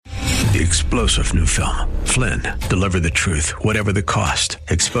the explosive new film, Flynn, deliver the truth, whatever the cost,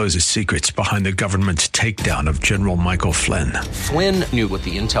 exposes secrets behind the government's takedown of General Michael Flynn. Flynn knew what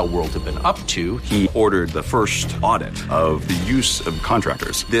the intel world had been up to. He ordered the first audit of the use of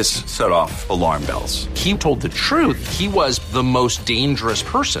contractors. This set off alarm bells. He told the truth. He was the most dangerous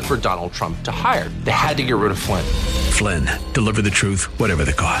person for Donald Trump to hire. They had to get rid of Flynn. Flynn, deliver the truth, whatever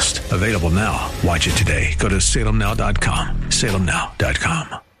the cost. Available now. Watch it today. Go to salemnow.com.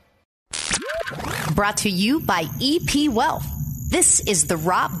 salemnow.com. Brought to you by EP Wealth. This is the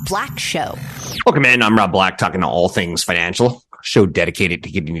Rob Black Show. Welcome in. I'm Rob Black, talking to all things financial. Show dedicated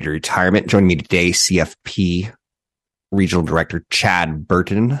to getting you to retirement. Joining me today, CFP Regional Director Chad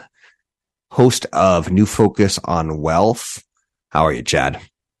Burton, host of New Focus on Wealth. How are you, Chad?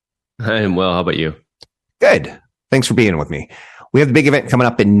 I am well. How about you? Good. Thanks for being with me. We have the big event coming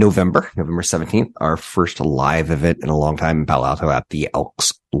up in November 17th, our first live event in a long time in Palo Alto at the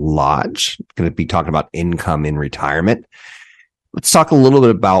Elks Lodge. Going to be talking about income in retirement. Let's talk a little bit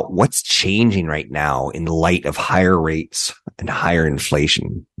about what's changing right now in light of higher rates and higher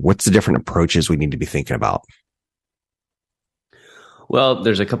inflation. What's the different approaches we need to be thinking about? Well,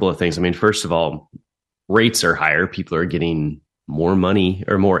 there's a couple of things. I mean, first of all, rates are higher. People are getting more money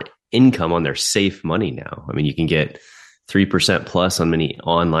or more income on their safe money now. I mean, you can get 3% plus on many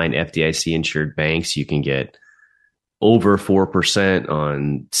online FDIC insured banks. You can get over 4%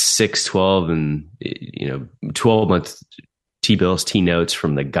 on 6, 12, and 12-month T-bills, T-notes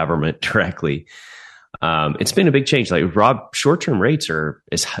from the government directly. It's been a big change. Like Rob, short-term rates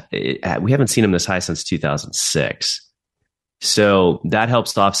we haven't seen them this high since 2006. So that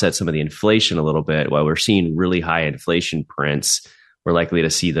helps to offset some of the inflation a little bit. While we're seeing really high inflation prints, we're likely to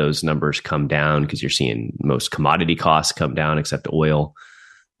see those numbers come down because you're seeing most commodity costs come down except oil.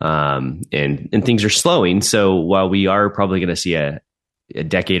 And things are slowing. So while we are probably going to see a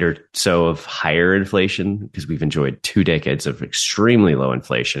decade or so of higher inflation, because we've enjoyed 2 decades of extremely low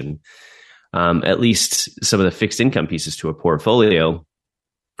inflation, at least some of the fixed income pieces to a portfolio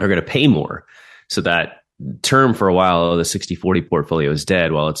are going to pay more. So that term for a while, the 60-40 portfolio is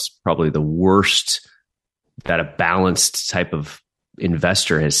dead. While it's probably the worst that a balanced type of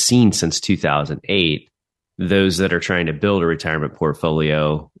investor has seen since 2008, those that are trying to build a retirement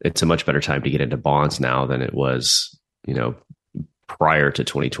portfolio, it's a much better time to get into bonds now than it was, prior to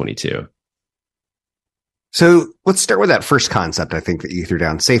 2022. So let's start with that first concept I think that you threw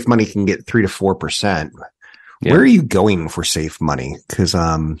down. Safe money can get 3 to 4%. Yeah. Where are you going for safe money? Because,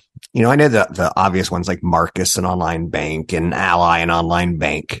 I know the obvious ones like Marcus, an online bank, and Ally, an online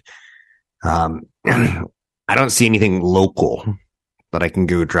bank. I don't see anything local that I can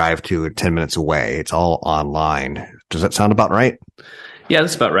go drive to 10 minutes away. It's all online. Does that sound about right? Yeah,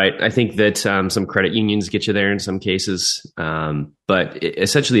 that's about right. I think that some credit unions get you there in some cases. But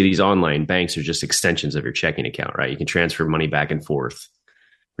essentially, these online banks are just extensions of your checking account, right? You can transfer money back and forth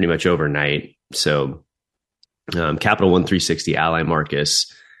pretty much overnight. So Capital One 360, Ally,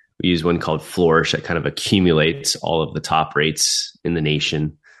 Marcus, we use one called Flourish that kind of accumulates all of the top rates in the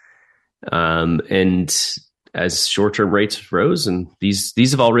nation. And as short-term rates rose, and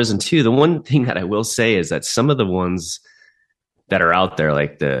these have all risen too. The one thing that I will say is that some of the ones that are out there,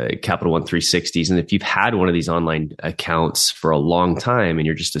 like the Capital One 360s, and if you've had one of these online accounts for a long time and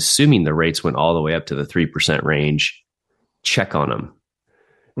you're just assuming the rates went all the way up to the 3% range, check on them.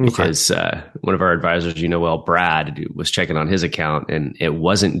 Okay. Because one of our advisors, Brad, was checking on his account and it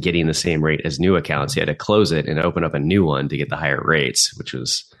wasn't getting the same rate as new accounts. He had to close it and open up a new one to get the higher rates, which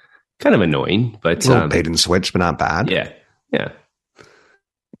was kind of annoying, but a little bait and switch, but not bad. Yeah.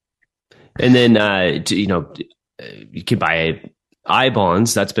 And then you can buy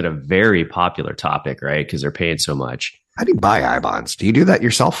I-bonds. That's been a very popular topic, right? Because they're paying so much. How do you buy I-bonds? Do you do that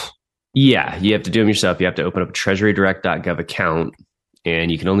yourself? Yeah, you have to do them yourself. You have to open up a treasurydirect.gov account, and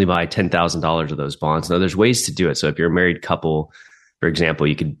you can only buy $10,000 of those bonds. Now, there's ways to do it. So if you're a married couple, for example,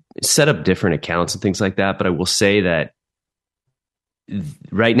 you could set up different accounts and things like that. But I will say that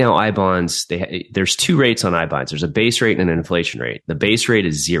right now, I-bonds, there's 2 rates on I-bonds. There's a base rate and an inflation rate. The base rate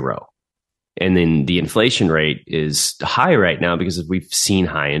is 0. And then the inflation rate is high right now because we've seen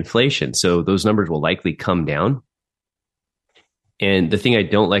high inflation. So those numbers will likely come down. And the thing I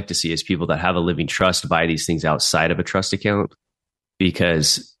don't like to see is people that have a living trust buy these things outside of a trust account,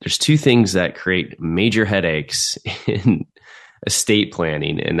 because there's 2 things that create major headaches in estate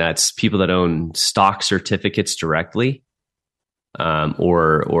planning. And that's people that own stock certificates directly,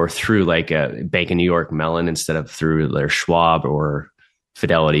 or through like a Bank of New York Mellon instead of through their Schwab or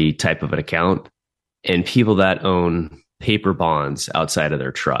Fidelity type of an account, and people that own paper bonds outside of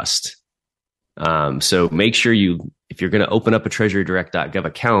their trust. So make sure you if you're going to open up a treasurydirect.gov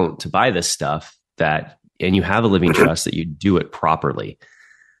account to buy this stuff, and you have a living trust, that you do it properly.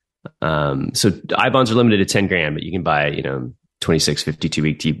 So I bonds are limited to 10 grand, but you can buy, 26, 52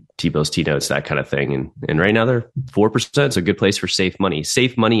 week T-bills, T-notes, that kind of thing. And right now they're 4%. It's a good place for safe money.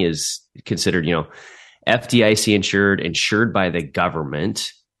 Safe money is considered, FDIC insured by the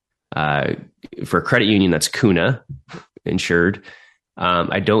government. For a credit union, that's CUNA insured.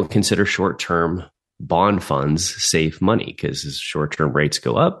 I don't consider short-term bond funds safe money, because as short-term rates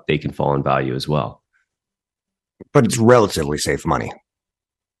go up, they can fall in value as well. But it's relatively safe money.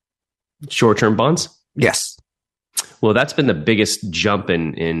 Short-term bonds? Yes. Well, that's been the biggest jump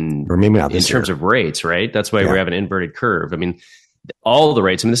in or maybe not in terms of rates, right? That's why we have an inverted curve. I mean, all the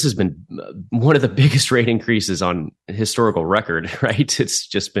rates. I mean, this has been one of the biggest rate increases on historical record, right? It's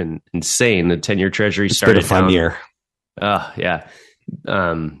just been insane. The 10-year Treasury started a fun down, year. Yeah.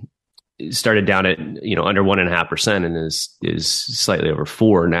 Started down at under 1.5% and is slightly over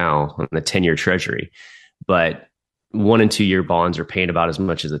 4 now on the 10-year Treasury, but 1 and 2 year bonds are paying about as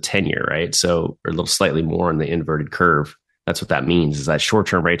much as a 10-year, right? So, or a little slightly more on the inverted curve. That's what that means, is that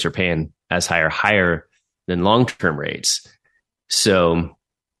short-term rates are paying as higher than long-term rates. So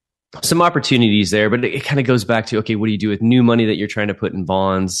some opportunities there, but it kind of goes back to, okay, what do you do with new money that you're trying to put in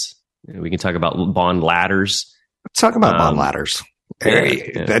bonds? We can talk about bond ladders. Let's talk about bond ladders.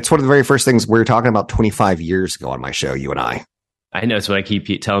 Yeah. That's one of the very first things we were talking about 25 years ago on my show, you and I. I know. It's what I keep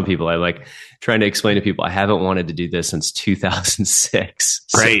telling people. I like trying to explain to people, I haven't wanted to do this since 2006.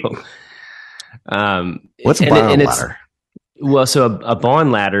 Right. So, what's a bond ladder? Well, so a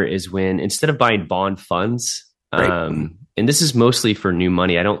bond ladder is when, instead of buying bond funds, and this is mostly for new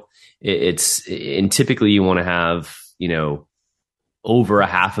money. And typically you want to have, over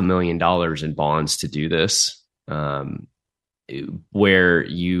 $500,000 in bonds to do this. Where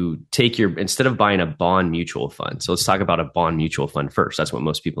you take instead of buying a bond mutual fund. So let's talk about a bond mutual fund first. That's what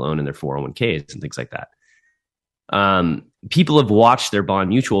most people own in their 401ks and things like that. People have watched their bond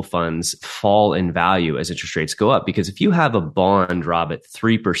mutual funds fall in value as interest rates go up, because if you have a bond, Rob, at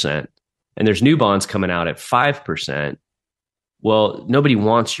 3% and there's new bonds coming out at 5%, well, nobody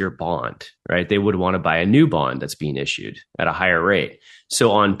wants your bond, right? They would want to buy a new bond that's being issued at a higher rate.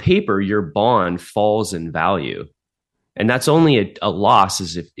 So on paper, your bond falls in value. And that's only a loss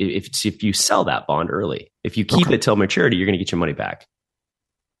is if you sell that bond early. If you keep it till maturity, you're going to get your money back.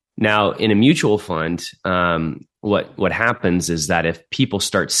 Now, in a mutual fund, what happens is that if people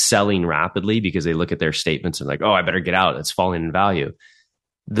start selling rapidly because they look at their statements and like, oh, I better get out, it's falling in value,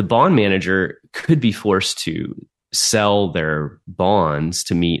 the bond manager could be forced to sell their bonds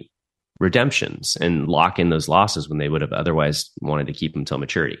to meet redemptions and lock in those losses when they would have otherwise wanted to keep them till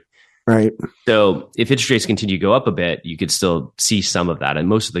maturity. Right. So if interest rates continue to go up a bit, you could still see some of that. And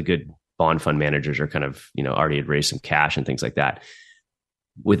most of the good bond fund managers are kind of, already had raised some cash and things like that.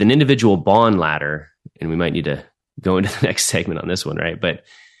 With an individual bond ladder, and we might need to go into the next segment on this one, right? But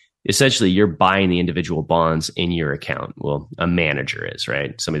essentially you're buying the individual bonds in your account. Well, a manager is,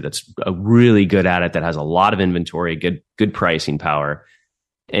 right? Somebody that's really good at it, that has a lot of inventory, good pricing power.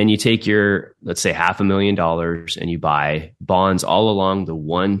 And you take your, let's say, $500,000 and you buy bonds all along the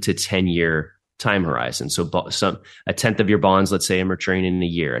 1 to 10 year time horizon. So a tenth of your bonds, let's say, are maturing in a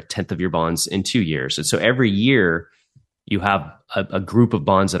year, a tenth of your bonds in 2 years. And so every year you have a group of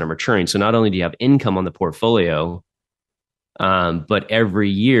bonds that are maturing. So not only do you have income on the portfolio, but every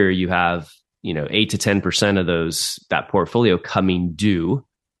year you have, 8 to 10% of that portfolio coming due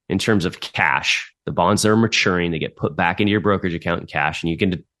in terms of cash. The bonds that are maturing, they get put back into your brokerage account in cash, and you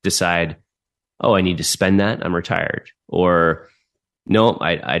can decide, oh, I need to spend that, I'm retired. Or no,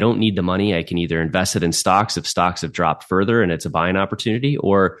 I don't need the money. I can either invest it in stocks if stocks have dropped further and it's a buying opportunity,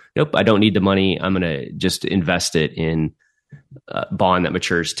 or nope, I don't need the money. I'm going to just invest it in a bond that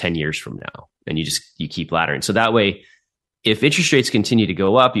matures 10 years from now. And you keep laddering. So that way, if interest rates continue to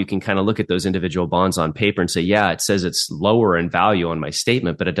go up, you can kind of look at those individual bonds on paper and say, yeah, it says it's lower in value on my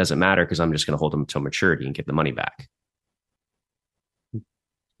statement, but it doesn't matter because I'm just going to hold them until maturity and get the money back.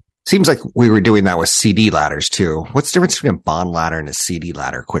 Seems like we were doing that with CD ladders too. What's the difference between a bond ladder and a CD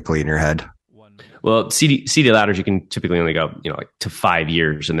ladder, quickly in your head? Well, CD ladders, you can typically only go, like to 5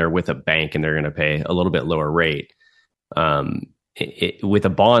 years, and they're with a bank and they're going to pay a little bit lower rate. With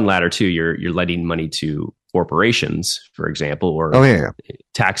a bond ladder too, you're lending money to corporations, for example, or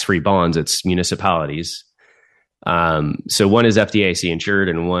tax-free bonds. It's municipalities. So one is FDIC insured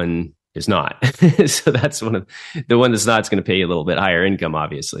and one is not. So that's the one that's not is going to pay you a little bit higher income,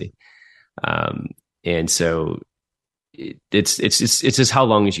 obviously. And so it's just how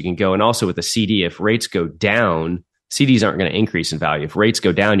long as you can go. And also with a CD, if rates go down, CDs aren't going to increase in value. If rates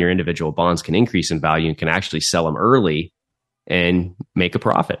go down, your individual bonds can increase in value and can actually sell them early and make a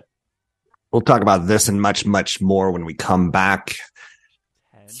profit. We'll talk about this and much, much more when we come back.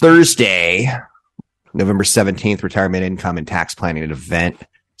 Thursday, November 17th, Retirement Income and Tax Planning event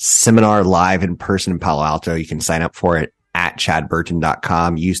seminar live in person in Palo Alto. You can sign up for it at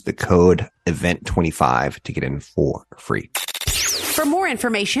chadburton.com. Use the code EVENT25 to get in for free. For more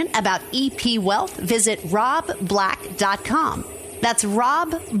information about EP Wealth, visit robblack.com. That's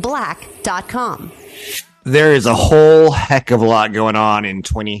robblack.com. There is a whole heck of a lot going on in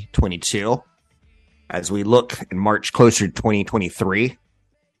 2022. As we look and march closer to 2023,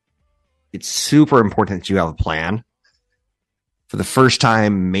 it's super important that you have a plan. For the first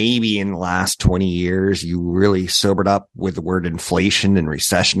time, maybe in the last 20 years, you really sobered up with the word inflation and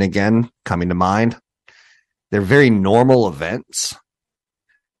recession again coming to mind. They're very normal events.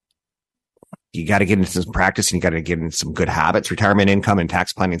 You got to get into some practice and you got to get into some good habits. Retirement Income and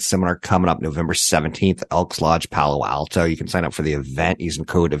Tax Planning Seminar coming up November 17th, Elks Lodge, Palo Alto. You can sign up for the event using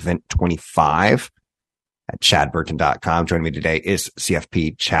code EVENT25 at chadburton.com. Joining me today is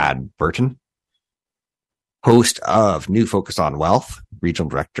CFP Chad Burton, host of New Focus on Wealth, regional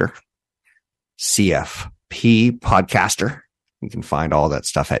director, CFP podcaster. You can find all that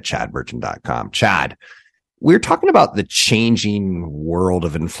stuff at chadburton.com. Chad, we're talking about the changing world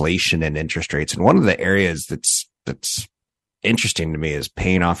of inflation and interest rates. And one of the areas that's interesting to me is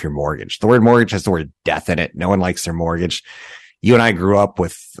paying off your mortgage. The word mortgage has the word death in it. No one likes their mortgage. You and I grew up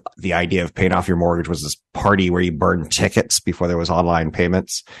with the idea of paying off your mortgage was this party where you burned tickets before there was online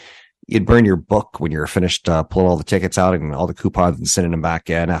payments. You'd burn your book when you were finished pulling all the tickets out and all the coupons and sending them back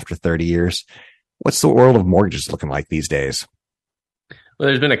in after 30 years. What's the world of mortgages looking like these days? Well,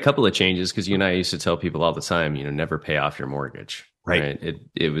 there's been a couple of changes because you and I used to tell people all the time, never pay off your mortgage. Right.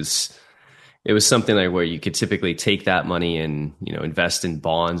 It was something like where you could typically take that money and, invest in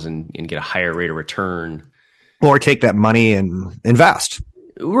bonds and get a higher rate of return. Or take that money and invest.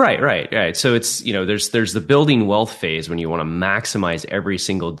 Right. So it's, there's the building wealth phase when you want to maximize every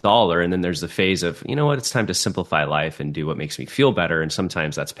single dollar. And then there's the phase of, it's time to simplify life and do what makes me feel better. And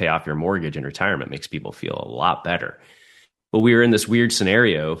sometimes that's pay off your mortgage in retirement makes people feel a lot better. But we were in this weird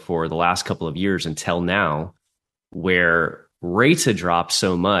scenario for the last couple of years until now where rates had dropped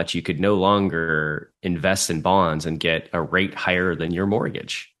so much, you could no longer invest in bonds and get a rate higher than your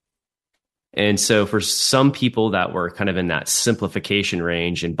mortgage. And so for some people that were kind of in that simplification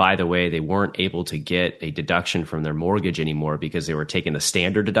range, and by the way, they weren't able to get a deduction from their mortgage anymore because they were taking the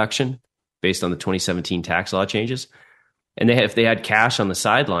standard deduction based on the 2017 tax law changes. And if they had cash on the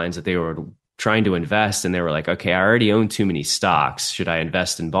sidelines that they were trying to invest and they were like, okay, I already own too many stocks. Should I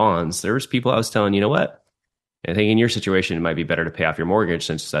invest in bonds? There was people I was telling, you know what? I think in your situation, it might be better to pay off your mortgage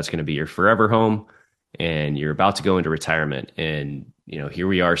since that's going to be your forever home and you're about to go into retirement. And, here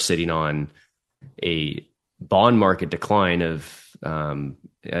we are sitting on a bond market decline of,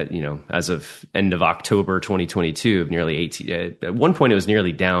 as of end of October 2022 of nearly 18. At one point, it was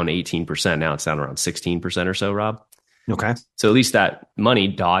nearly down 18%. Now it's down around 16% or so, Rob. Okay. So at least that money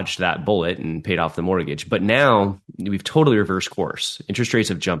dodged that bullet and paid off the mortgage. But now we've totally reversed course. Interest rates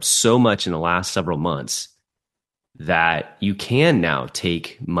have jumped so much in the last several months that you can now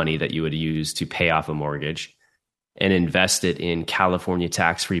take money that you would use to pay off a mortgage and invest it in California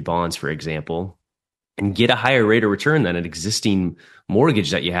tax-free bonds, for example, and get a higher rate of return than an existing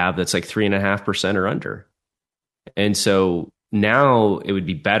mortgage that you have that's like 3.5% or under. And so now it would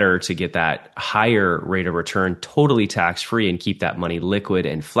be better to get that higher rate of return totally tax-free and keep that money liquid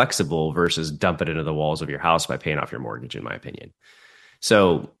and flexible versus dump it into the walls of your house by paying off your mortgage, in my opinion.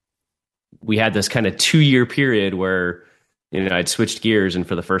 So we had this kind of 2-year period where, I'd switched gears, and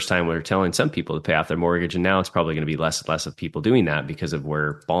for the first time we were telling some people to pay off their mortgage, and now it's probably going to be less and less of people doing that because of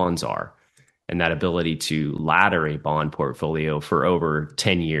where bonds are and that ability to ladder a bond portfolio for over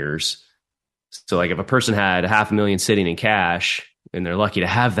 10 years. So like if a person had $500,000 sitting in cash and they're lucky to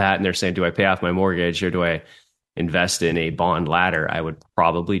have that and they're saying, do I pay off my mortgage or do I invest in a bond ladder? I would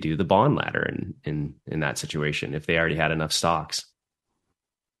probably do the bond ladder in that situation if they already had enough stocks.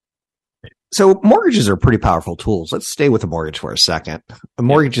 So mortgages are pretty powerful tools. Let's stay with a mortgage for a second. A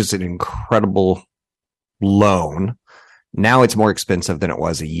mortgage is an incredible loan. Now it's more expensive than it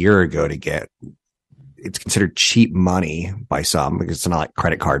was a year ago to get. It's considered cheap money by some because it's not like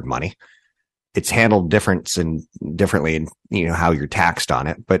credit card money. It's handled differently in, how you're taxed on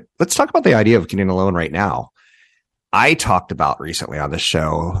it. But let's talk about the idea of getting a loan right now. I talked about recently on this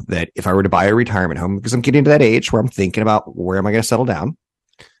show that if I were to buy a retirement home, because I'm getting to that age where I'm thinking about where am I going to settle down,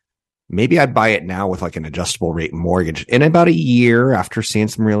 maybe I'd buy it now with like an adjustable rate mortgage. In about a year after seeing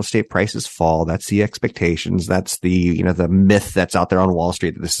some real estate prices fall, that's the expectations. That's the myth that's out there on Wall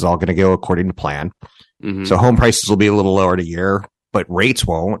Street that this is all going to go according to plan. Mm-hmm. So home prices will be a little lower in a year, but rates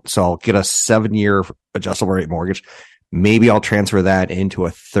won't. So I'll get a 7-year adjustable rate mortgage. Maybe I'll transfer that into a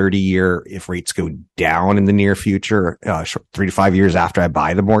 30-year if rates go down in the near future, 3 to 5 years after I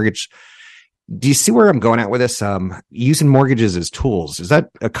buy the mortgage. Do you see where I'm going at with this? Using mortgages as tools. Is that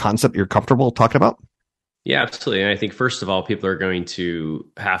a concept you're comfortable talking about? Yeah, absolutely. And I think first of all, people are going to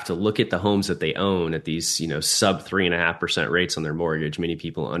have to look at the homes that they own at these, sub 3.5% rates on their mortgage, many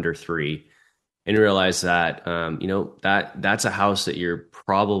people under 3%, and realize that, that's a house that you're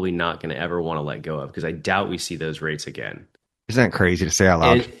probably not going to ever want to let go of, because I doubt we see those rates again. Isn't that crazy to say out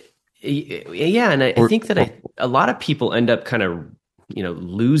loud? And I think that a lot of people end up kind of,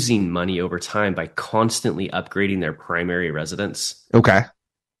 losing money over time by constantly upgrading their primary residence. Okay.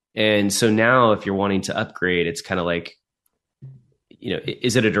 And so now if you're wanting to upgrade, it's kind of like,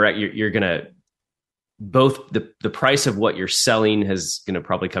 is it a direct, you're going to, both the price of what you're selling is going to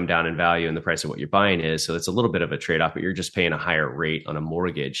probably come down in value and the price of what you're buying is. So it's a little bit of a trade-off, but you're just paying a higher rate on a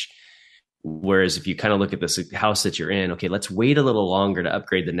mortgage. Whereas if you kind of look at this house that you're in, okay, let's wait a little longer to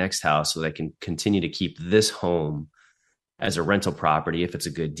upgrade the next house so that I can continue to keep this home as a rental property if it's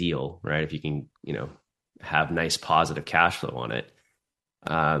a good deal, right? If you can, have nice positive cash flow on it.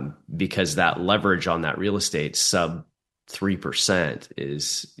 Because that leverage on that real estate sub 3%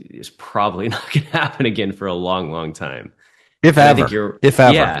 is probably not going to happen again for a long, long time. If ever.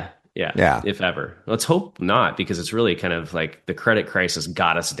 Yeah. If ever. Let's hope not, because it's really kind of like the credit crisis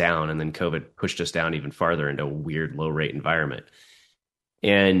got us down and then COVID pushed us down even farther into a weird low rate environment.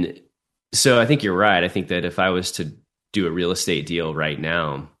 And so I think you're right. I think that if I was to do a real estate deal right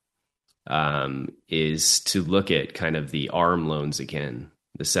now, is to look at kind of the ARM loans again,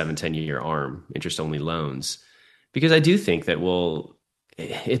 the 7-10 year ARM interest only loans, because I do think that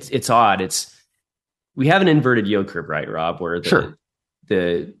it's odd. We have an inverted yield curve, right, Rob, where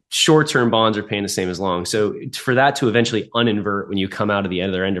the short-term bonds are paying the same as long. So for that to eventually uninvert when you come out of the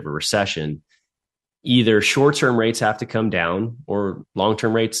other end of a recession, either short-term rates have to come down or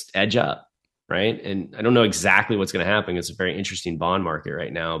long-term rates edge up. Right. And I don't know exactly what's going to happen. It's a very interesting bond market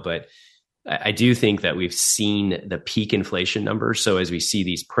right now, but I do think that we've seen the peak inflation numbers. So as we see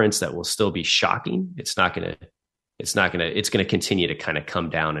these prints that will still be shocking, it's going to continue to kind of come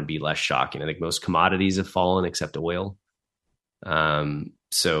down and be less shocking. I think most commodities have fallen except oil. And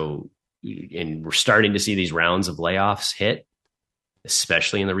we're starting to see these rounds of layoffs hit,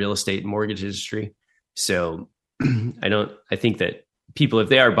 especially in the real estate and mortgage industry. So I think that people, if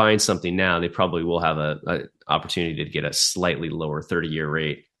they are buying something now, they probably will have a opportunity to get a slightly lower 30-year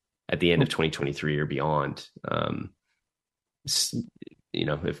rate at the end of 2023 or beyond. If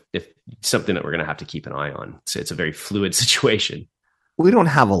something that we're going to have to keep an eye on. So it's a very fluid situation. We don't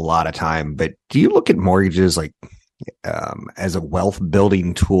have a lot of time, but do you look at mortgages like as a wealth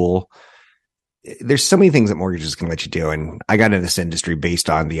building tool? There's so many things that mortgages can let you do. And I got into this industry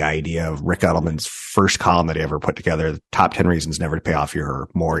based on the idea of Rick Edelman's first column that he ever put together, the top 10 reasons never to pay off your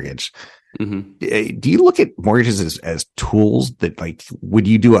mortgage. Mm-hmm. Do you look at mortgages as tools that, like, would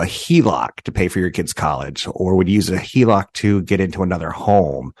you do a HELOC to pay for your kid's college, or would you use a HELOC to get into another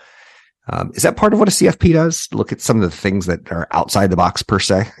home? Is that part of what a CFP does? Look at some of the things that are outside the box per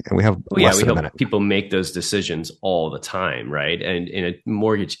se. And we have we help people make those decisions all the time, right? And a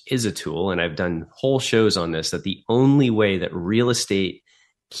mortgage is a tool. And I've done whole shows on this, that the only way that real estate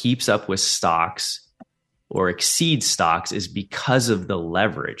keeps up with stocks or exceeds stocks is because of the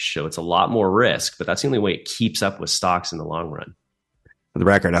leverage. So it's a lot more risk, but that's the only way it keeps up with stocks in the long run. For the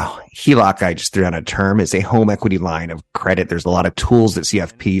record, a HELOC, I just threw out a term, is a home equity line of credit. There's a lot of tools that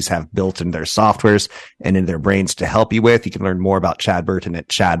CFPs have built in their softwares and in their brains to help you with. You can learn more about Chad Burton at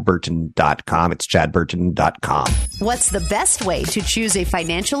chadburton.com. It's chadburton.com. What's the best way to choose a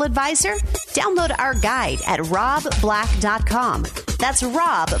financial advisor? Download our guide at robblack.com. That's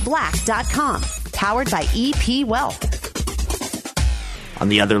robblack.com. Powered by EP Wealth. On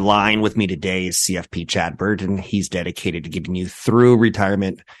the other line with me today is CFP Chad Burton. He's dedicated to getting you through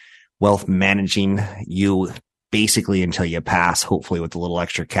retirement, wealth managing you basically until you pass, hopefully with a little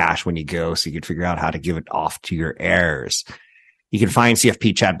extra cash when you go, so you can figure out how to give it off to your heirs. You can find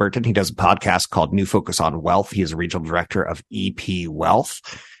CFP Chad Burton. He does a podcast called New Focus on Wealth. He is a regional director of EP Wealth.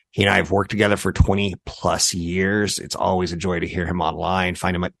 He and I have worked together for 20 plus years. It's always a joy to hear him online.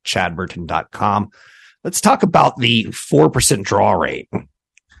 Find him at chadburton.com. Let's talk about the 4% draw rate.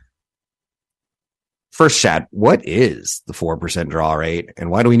 First, Chad, what is the 4% draw rate, and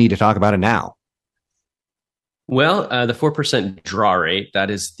why do we need to talk about it now? Well, the 4% draw rate, that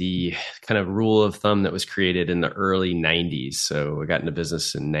is the kind of rule of thumb that was created in the early 90s. So I got into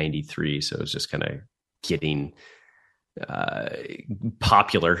business in 93. So it was just kind of getting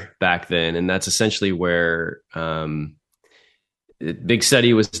popular back then. And that's essentially where a big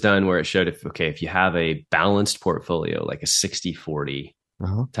study was done where it showed if you have a balanced portfolio, like a 60-40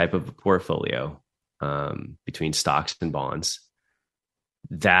 type of portfolio between stocks and bonds,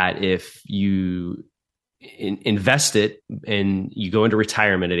 that if you invest it and you go into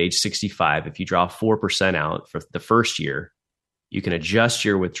retirement at age 65, if you draw 4% out for the first year, you can adjust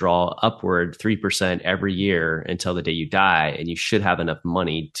your withdrawal upward 3% every year until the day you die. And you should have enough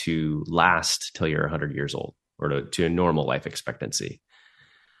money to last till you're 100 years old or to a normal life expectancy.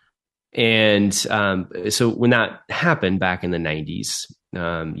 And so when that happened back in the 90s,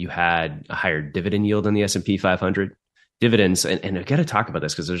 you had a higher dividend yield on the S&P 500. Dividends, and I got to talk about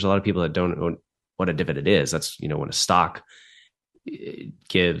this because there's a lot of people that don't know what a dividend is. That's, when a stock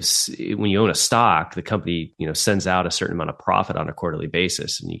gives, when you own a stock, the company, sends out a certain amount of profit on a quarterly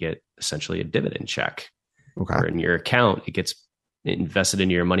basis, and you get essentially a dividend check. Okay. Or in your account, it gets invested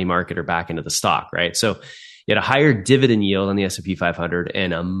into your money market or back into the stock, right? So you had a higher dividend yield on the S&P 500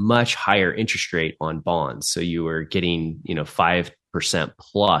 and a much higher interest rate on bonds. So you were getting, 5%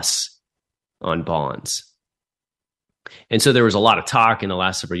 plus on bonds. And so there was a lot of talk in the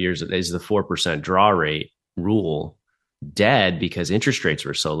last several years that is the 4% draw rate rule dead because interest rates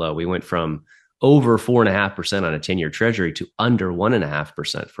were so low. We went from over 4.5% on a 10-year treasury to under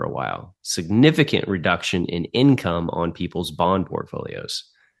 1.5% for a while. Significant reduction in income on people's bond portfolios.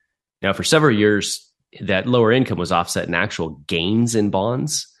 Now, for several years, that lower income was offset in actual gains in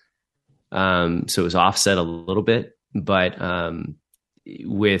bonds. So it was offset a little bit, but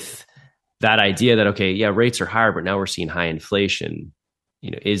with that idea that, rates are higher, but now we're seeing high inflation,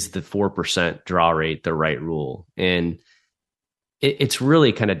 is the 4% draw rate the right rule? And it's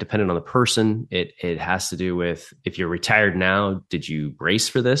really kind of dependent on the person. It has to do with, if you're retired now, did you brace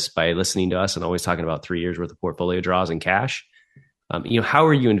for this by listening to us and always talking about 3 years worth of portfolio draws and cash? How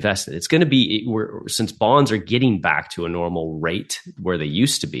are you invested? It's going to be, since bonds are getting back to a normal rate where they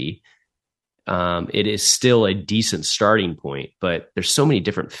used to be, it is still a decent starting point, but there's so many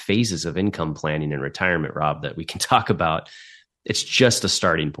different phases of income planning and retirement, Rob, that we can talk about. It's just a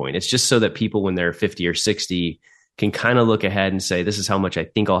starting point. It's just so that people, when they're 50 or 60, can kind of look ahead and say, this is how much I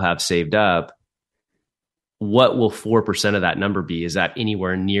think I'll have saved up. What will 4% of that number be? Is that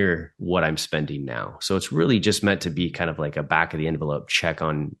anywhere near what I'm spending now? So it's really just meant to be kind of like a back of the envelope check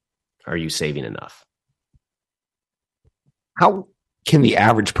on, are you saving enough? How can the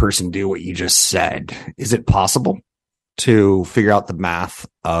average person do what you just said? Is it possible to figure out the math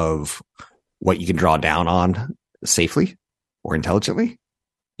of what you can draw down on safely or intelligently?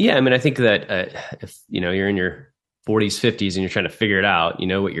 Yeah, I think that if you're in your 40s, 50s, and you're trying to figure it out,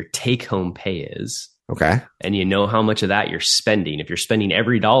 what your take-home pay is. Okay. And how much of that you're spending. If you're spending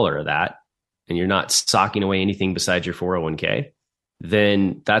every dollar of that and you're not socking away anything besides your 401k,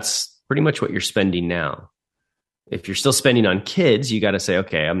 then that's pretty much what you're spending now. If you're still spending on kids, you got to say,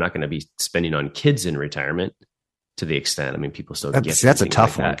 okay, I'm not going to be spending on kids in retirement to the extent. People still get that's a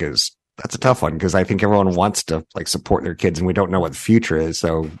tough one because I think everyone wants to support their kids, and we don't know what the future is.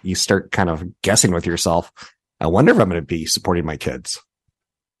 So you start kind of guessing with yourself. I wonder if I'm going to be supporting my kids.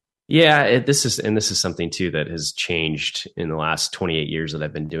 Yeah, this is something too that has changed in the last 28 years that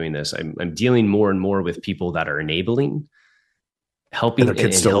I've been doing this. I'm dealing more and more with people that are enabling, helping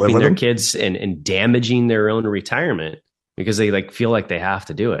their kids and damaging their own retirement because they feel like they have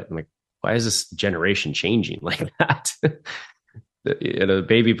to do it. I'm like, why is this generation changing like that? The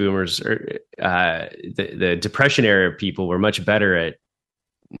baby boomers, the depression era people were much better at,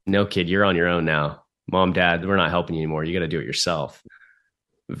 no kid, you're on your own now. Mom, dad, we're not helping you anymore. You got to do it yourself.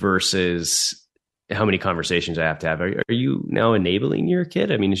 Versus how many conversations I have to have. Are you now enabling your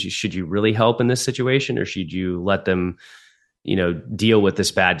kid? Should you really help in this situation, or should you let them, deal with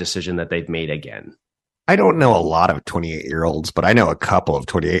this bad decision that they've made again? I don't know a lot of 28-year-olds, but I know a couple of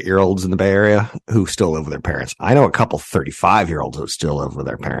 28-year-olds in the Bay Area who still live with their parents. I know a couple 35-year-olds who still live with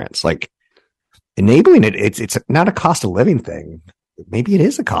their parents. Enabling it's not a cost of living thing. Maybe it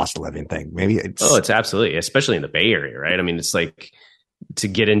is a cost of living thing. Maybe it's... Oh, it's absolutely, especially in the Bay Area, right? It's like, to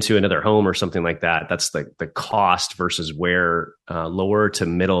get into another home or something like that, that's the cost versus where lower to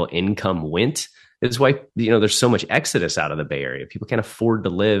middle income went. Is why there's so much exodus out of the Bay Area. People can't afford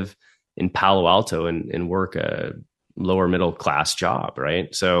to live in Palo Alto and work a lower middle class job,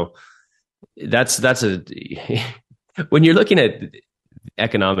 right? So that's when you're looking at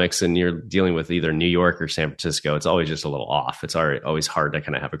economics and you're dealing with either New York or San Francisco, it's always just a little off. It's always hard to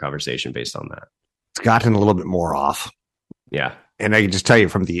kind of have a conversation based on that. it's gotten a little bit more off. Yeah. And I can just tell you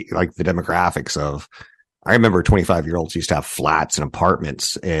from the demographics of, I remember 25-year-olds used to have flats and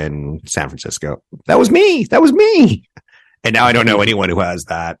apartments in San Francisco. That was me. And now I don't know anyone who has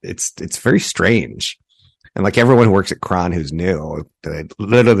that. It's very strange. And like everyone who works at Cron who's new,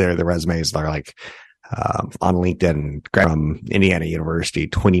 literally the resumes are like on LinkedIn from Indiana University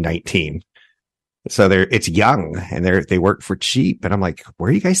 2019. So it's young and they work for cheap. And I'm like, where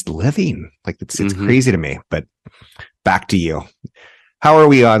are you guys living? Like it's crazy to me. But back to you. How are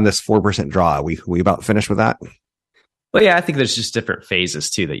we on this 4% draw? Are we about finished with that? Well, yeah, I think there's just different phases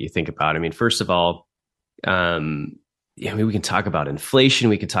too that you think about. I mean, first of all, we can talk about inflation.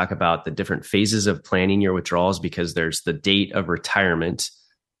 We can talk about the different phases of planning your withdrawals, because there's the date of retirement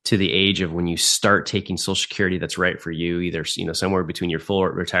to the age of when you start taking Social Security that's right for you, either, somewhere between your full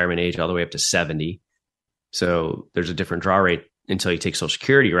retirement age all the way up to 70. So there's a different draw rate until you take Social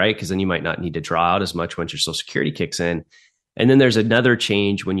Security, right? Because then you might not need to draw out as much once your Social Security kicks in. And then there's another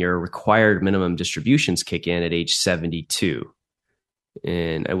change when your required minimum distributions kick in at age 72.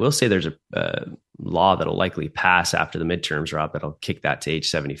 And I will say there's a law that'll likely pass after the midterms, Rob, that'll kick that to age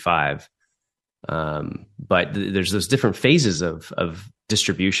 75. But there's those different phases of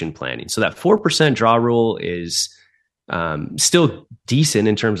distribution planning. So that 4% draw rule is still decent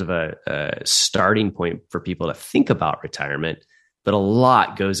in terms of a starting point for people to think about retirement, but a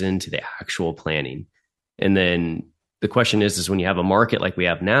lot goes into the actual planning. And then the question is when you have a market like we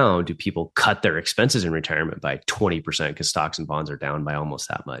have now, do people cut their expenses in retirement by 20% because stocks and bonds are down by almost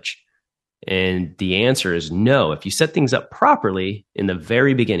that much? And the answer is no. If you set things up properly in the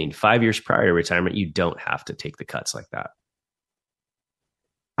very beginning, 5 years prior to retirement, you don't have to take the cuts like that.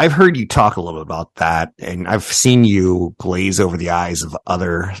 I've heard you talk a little bit about that, and I've seen you glaze over the eyes of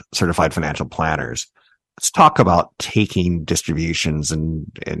other certified financial planners. Let's talk about taking distributions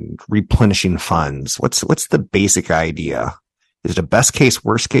and replenishing funds. What's the basic idea? Is it a best case,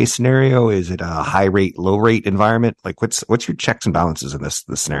 worst case scenario? Is it a high rate, low rate environment? Like what's your checks and balances in this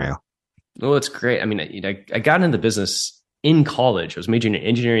scenario? Well, it's great. I mean, I got into the business in college. I was majoring in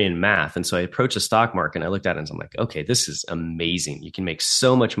engineering and math. And so I approached the stock market and I looked at it and I'm like, okay, this is amazing. You can make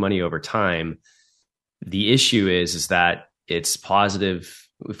so much money over time. The issue is that it's positive.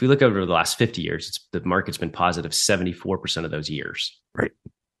 If we look over the last 50 years, the market's been positive 74% of those years. Right.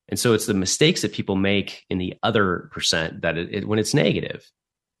 And so it's the mistakes that people make in the other percent that when it's negative.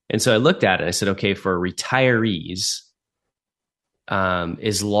 And so I looked at it and I said, okay, for retirees,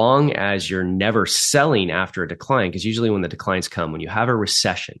 as long as you're never selling after a decline, because usually when the declines come, when you have a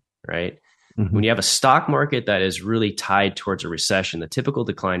recession, right? Mm-hmm. When you have a stock market that is really tied towards a recession, the typical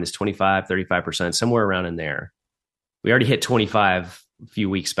decline is 25, 35%, somewhere around in there. We already hit 25 a few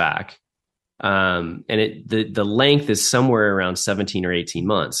weeks back. And the length is somewhere around 17 or 18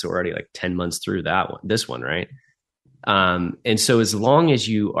 months. So we're already like 10 months through this one, right? And so as long as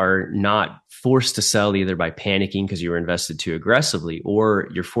you are not forced to sell either by panicking because you were invested too aggressively, or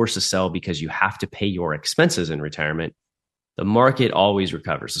you're forced to sell because you have to pay your expenses in retirement, the market always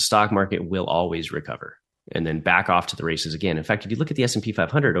recovers. The stock market will always recover and then back off to the races again. In fact, if you look at the S&P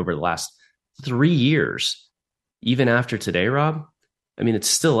 500 over the last 3 years, even after today, Rob, I mean, it's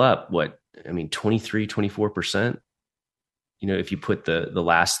still up, 23, 24%, if you put the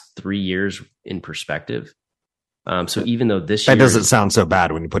last 3 years in perspective. So even though this year... That doesn't sound so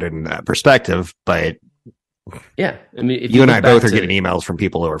bad when you put it in that perspective, but... Yeah. I mean, if you and I both are getting emails from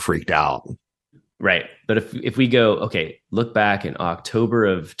people who are freaked out. Right. But if we go, okay, look back in October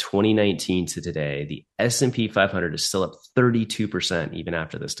of 2019 to today, the S&P 500 is still up 32% even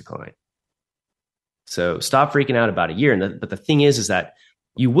after this decline. So stop freaking out about a year. But the thing is that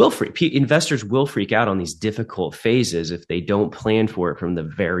investors will freak out on these difficult phases if they don't plan for it from the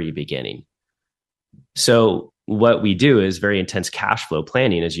very beginning. So what we do is very intense cash flow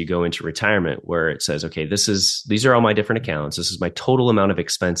planning as you go into retirement, where it says, okay, these are all my different accounts. This is my total amount of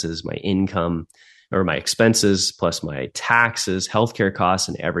expenses, my income or my expenses plus my taxes, healthcare costs,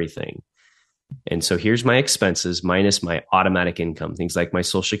 and everything. And so here's my expenses minus my automatic income, things like my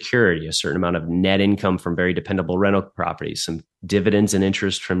Social Security, a certain amount of net income from very dependable rental properties, some dividends and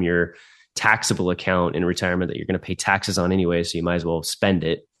interest from your taxable account in retirement that you're going to pay taxes on anyway, so you might as well spend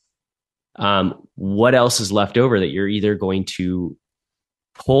it. What else is left over that you're either going to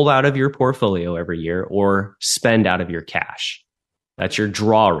pull out of your portfolio every year or spend out of your cash? That's your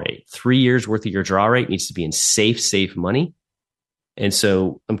draw rate. 3 years worth of your draw rate needs to be in safe money. And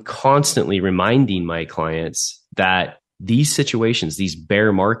so I'm constantly reminding my clients that these situations, these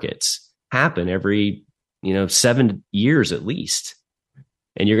bear markets happen every, 7 years at least.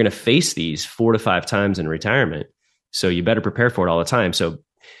 And you're going to face these 4 to 5 times in retirement. So you better prepare for it all the time. So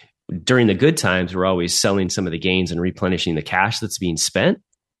during the good times, we're always selling some of the gains and replenishing the cash that's being spent.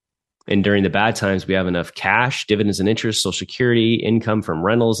 And during the bad times, we have enough cash, dividends and interest, Social Security, income from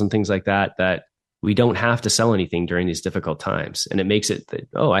rentals and things like that, that we don't have to sell anything during these difficult times. And it makes it that,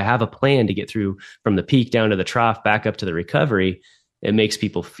 I have a plan to get through from the peak down to the trough, back up to the recovery. It makes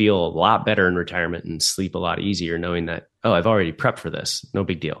people feel a lot better in retirement and sleep a lot easier, knowing that, I've already prepped for this. No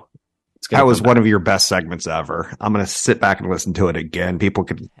big deal. That was one of your best segments ever. I'm going to sit back and listen to it again. People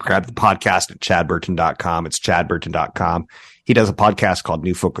can grab the podcast at chadburton.com. It's chadburton.com. He does a podcast called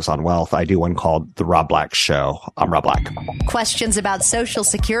New Focus on Wealth. I do one called The Rob Black Show. I'm Rob Black. Questions about Social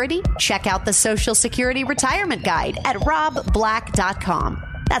Security? Check out the Social Security Retirement Guide at robblack.com.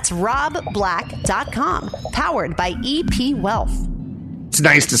 That's robblack.com. Powered by EP Wealth. It's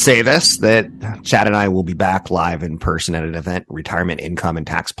nice to say this, that Chad and I will be back live in person at an event, Retirement Income and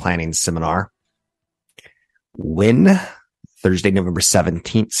Tax Planning Seminar. When? Thursday, November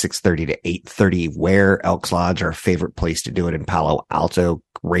 17th, 6:30 to 8:30. Where? Elks Lodge, our favorite place to do it in Palo Alto.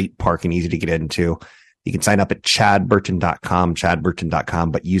 Great parking, easy to get into. You can sign up at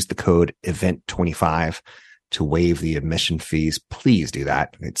chadburton.com, but use the code EVENT25 to waive the admission fees. Please do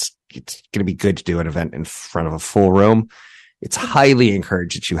that. It's going to be good to do an event in front of a full room. It's highly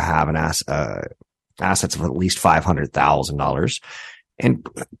encouraged that you have an assets of at least $500,000, and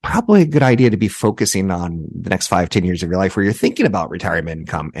probably a good idea to be focusing on the next 5-10 years of your life where you're thinking about retirement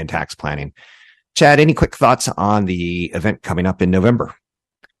income and tax planning. Chad, any quick thoughts on the event coming up in November?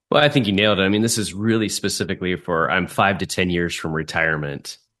 Well, I think you nailed it. I mean, this is really specifically I'm 5 to 10 years from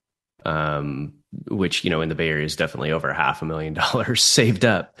retirement, which, in the Bay Area is definitely over $500,000 saved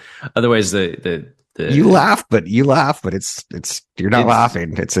up. Otherwise, you laugh, but it's you're not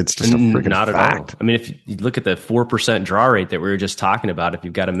laughing. It's just a freaking not fact. At all. I mean, if you look at the 4% draw rate that we were just talking about, if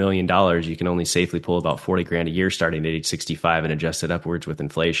you've got $1 million, you can only safely pull about $40,000 a year starting at age 65 and adjust it upwards with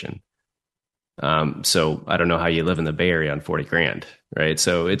inflation. So I don't know how you live in the Bay Area on $40,000, right?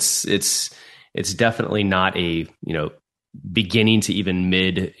 So it's definitely not a, beginning to even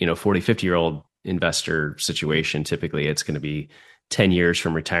mid, 40, 50-year-old investor situation. Typically it's going to be 10 years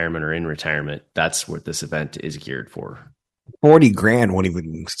from retirement or in retirement. That's what this event is geared for. $40,000 won't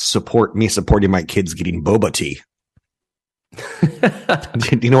even support me supporting my kids getting boba tea.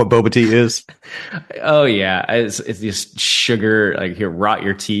 Do you know what boba tea is? Oh yeah. It's just sugar, like here, rot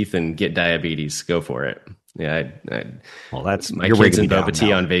your teeth and get diabetes. Go for it. Yeah. Well, that's my kids in boba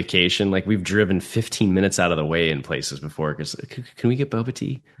tea on vacation. Like we've driven 15 minutes out of the way in places before. Cause can we get boba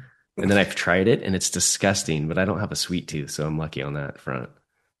tea? And then I've tried it and it's disgusting, but I don't have a sweet tooth. So I'm lucky on that front.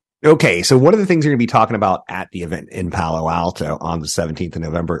 Okay. So one of the things you're going to be talking about at the event in Palo Alto on the 17th of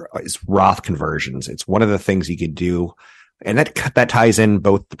November is Roth conversions. It's one of the things you could do. And that ties in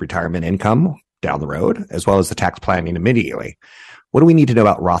both the retirement income down the road, as well as the tax planning immediately. What do we need to know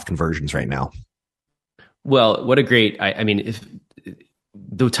about Roth conversions right now? Well, what a great, I mean, if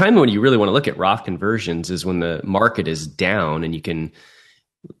the time when you really want to look at Roth conversions is when the market is down and you can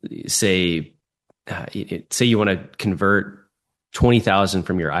say you want to convert 20,000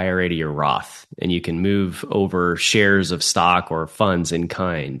 from your IRA to your Roth, and you can move over shares of stock or funds in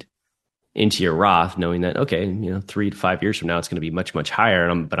kind into your Roth, knowing that, okay, 3 to 5 years from now, it's going to be much, much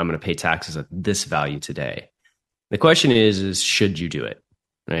higher, but I'm going to pay taxes at this value today. The question is should you do it,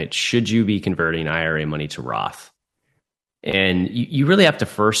 right? Should you be converting IRA money to Roth? And you really have to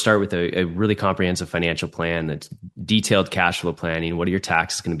first start with a really comprehensive financial plan that's detailed cash flow planning. What are your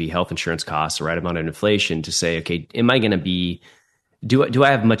taxes going to be, health insurance costs, the right amount of inflation to say, okay, am I going to be, do I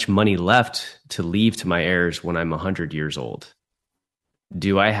have much money left to leave to my heirs when I'm 100 years old?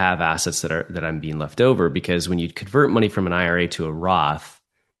 Do I have assets that I'm being left over? Because when you convert money from an IRA to a Roth,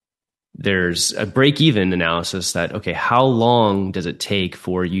 there's a break-even analysis that, okay, how long does it take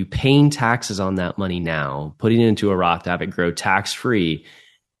for you paying taxes on that money now, putting it into a Roth to have it grow tax-free?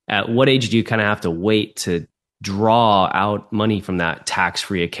 At what age do you kind of have to wait to draw out money from that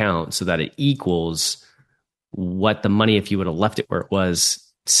tax-free account so that it equals what the money, if you would have left it where it was,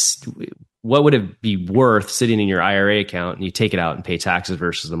 what would it be worth sitting in your IRA account and you take it out and pay taxes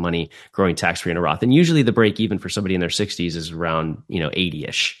versus the money growing tax-free in a Roth? And usually the break-even for somebody in their 60s is around,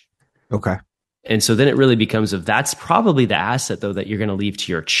 80-ish. Okay. And so then it really becomes that's probably the asset though that you're going to leave to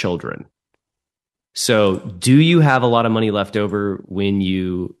your children. So do you have a lot of money left over when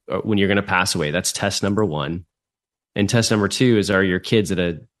you're going to pass away? That's test number one. And test number two is, are your kids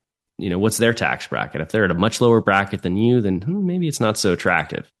at what's their tax bracket? If they're at a much lower bracket than you, then maybe it's not so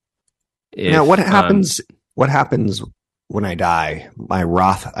attractive. Now, what happens when I die? My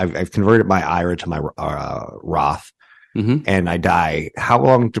Roth, I've converted my IRA to my Roth. Mm-hmm. And I die. How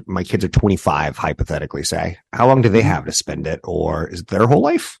long my kids are 25, hypothetically say, how long do they have to spend it? Or is it their whole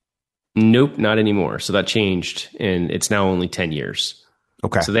life? Nope, not anymore. So that changed, and it's now only 10 years.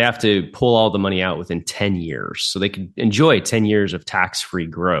 Okay. So they have to pull all the money out within 10 years. So they can enjoy 10 years of tax-free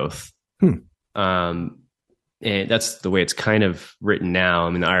growth. And that's the way it's kind of written now.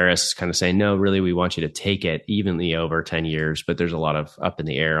 I mean, the IRS is kind of saying, no, really, we want you to take it evenly over 10 years, but there's a lot of up in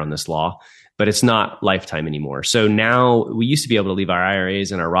the air on this law, but it's not lifetime anymore. So now we used to be able to leave our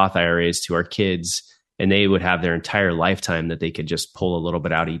IRAs and our Roth IRAs to our kids, and they would have their entire lifetime that they could just pull a little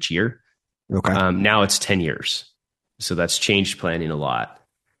bit out each year. Okay. Now it's 10 years. So that's changed planning a lot.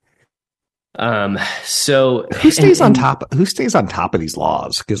 So who stays on top of these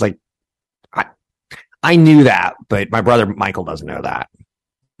laws? Because I knew that, but my brother Michael doesn't know that.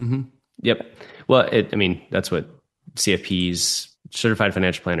 Mm-hmm. Yep. Well, that's what CFPs, certified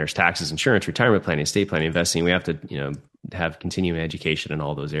financial planners, taxes, insurance, retirement planning, estate planning, investing. We have to, have continuing education in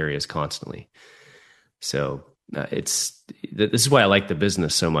all those areas constantly. So this is why I like the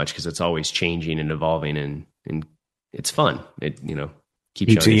business so much, because it's always changing and evolving, and it's fun. It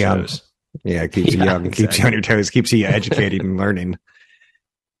keeps you on your toes. Yeah, it keeps you young, exactly. Keeps you on your toes, keeps you educated and learning.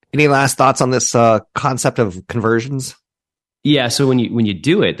 Any last thoughts on this concept of conversions? Yeah. So when you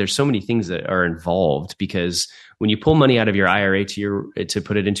do it, there's so many things that are involved, because when you pull money out of your IRA to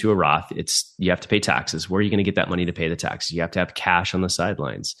put it into a Roth, you have to pay taxes. Where are you going to get that money to pay the taxes? You have to have cash on the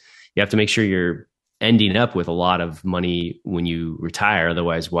sidelines. You have to make sure you're ending up with a lot of money when you retire.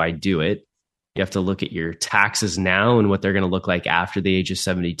 Otherwise, why do it? You have to look at your taxes now and what they're going to look like after the age of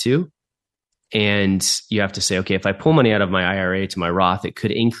 72. And you have to say, okay, if I pull money out of my IRA to my Roth, it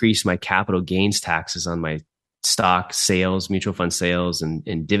could increase my capital gains taxes on my stock sales, mutual fund sales,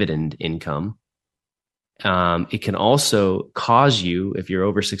 and dividend income. It can also cause you, if you're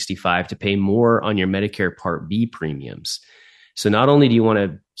over 65, to pay more on your Medicare Part B premiums. So not only do you want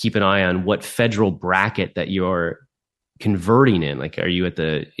to keep an eye on what federal bracket that you're converting in, like, are you at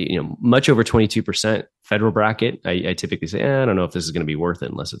the, much over 22% federal bracket? I typically say, I don't know if this is going to be worth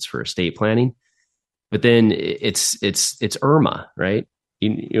it unless it's for estate planning. But then it's IRMA, right?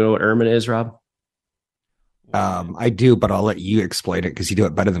 You know what IRMA is, Rob? I do, but I'll let you explain it because you do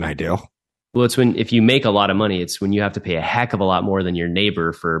it better than I do. Well, it's if you make a lot of money, it's when you have to pay a heck of a lot more than your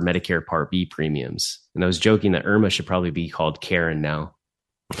neighbor for Medicare Part B premiums. And I was joking that IRMA should probably be called Karen now.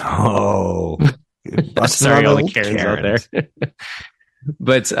 Oh, sorry, all the Karens out there.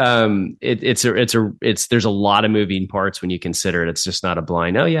 But there's a lot of moving parts when you consider it. It's just not a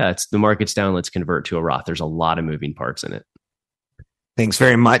blind, the market's down, let's convert to a Roth. There's a lot of moving parts in it. Thanks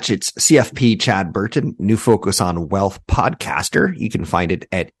very much. It's CFP Chad Burton, New Focus on Wealth podcaster. You can find it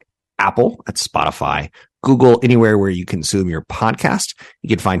at Apple, at Spotify, Google, anywhere where you consume your podcast. You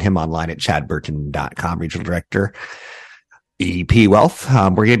can find him online at chadburton.com, regional director, EP Wealth.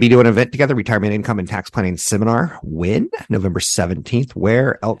 We're going to be doing an event together, Retirement Income and Tax Planning Seminar. When? November 17th.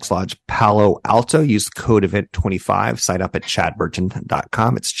 Where? Elks Lodge, Palo Alto. Use the code EVENT25. Sign up at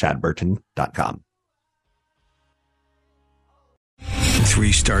chadburton.com. It's chadburton.com.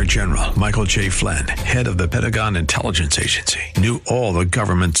 3-star General Michael J. Flynn, head of the Pentagon Intelligence Agency, knew all the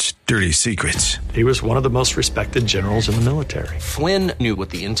government's dirty secrets. He was one of the most respected generals in the military. Flynn knew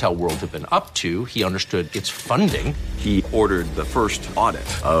what the intel world had been up to. He understood its funding. He ordered the first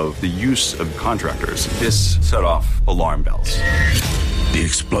audit of the use of contractors. This set off alarm bells. The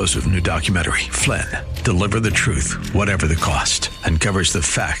explosive new documentary, Flynn, Deliver the Truth, Whatever the Cost, uncovers the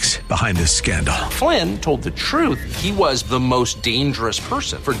facts behind this scandal. Flynn told the truth. He was the most dangerous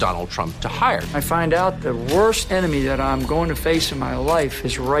person for Donald Trump to hire. I find out the worst enemy that I'm going to face in my life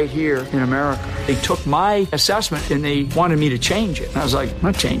is right here in America. They took my assessment and they wanted me to change it. And I was like, I'm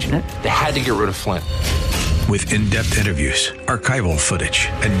not changing it. They had to get rid of Flynn. With in-depth interviews, archival footage,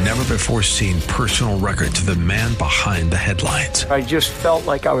 and never-before-seen personal records of the man behind the headlines. I just felt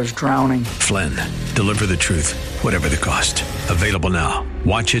like I was drowning. Flynn, Deliver the Truth, Whatever the Cost. Available now.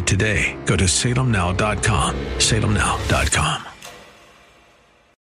 Watch it today. Go to salemnow.com. salemnow.com.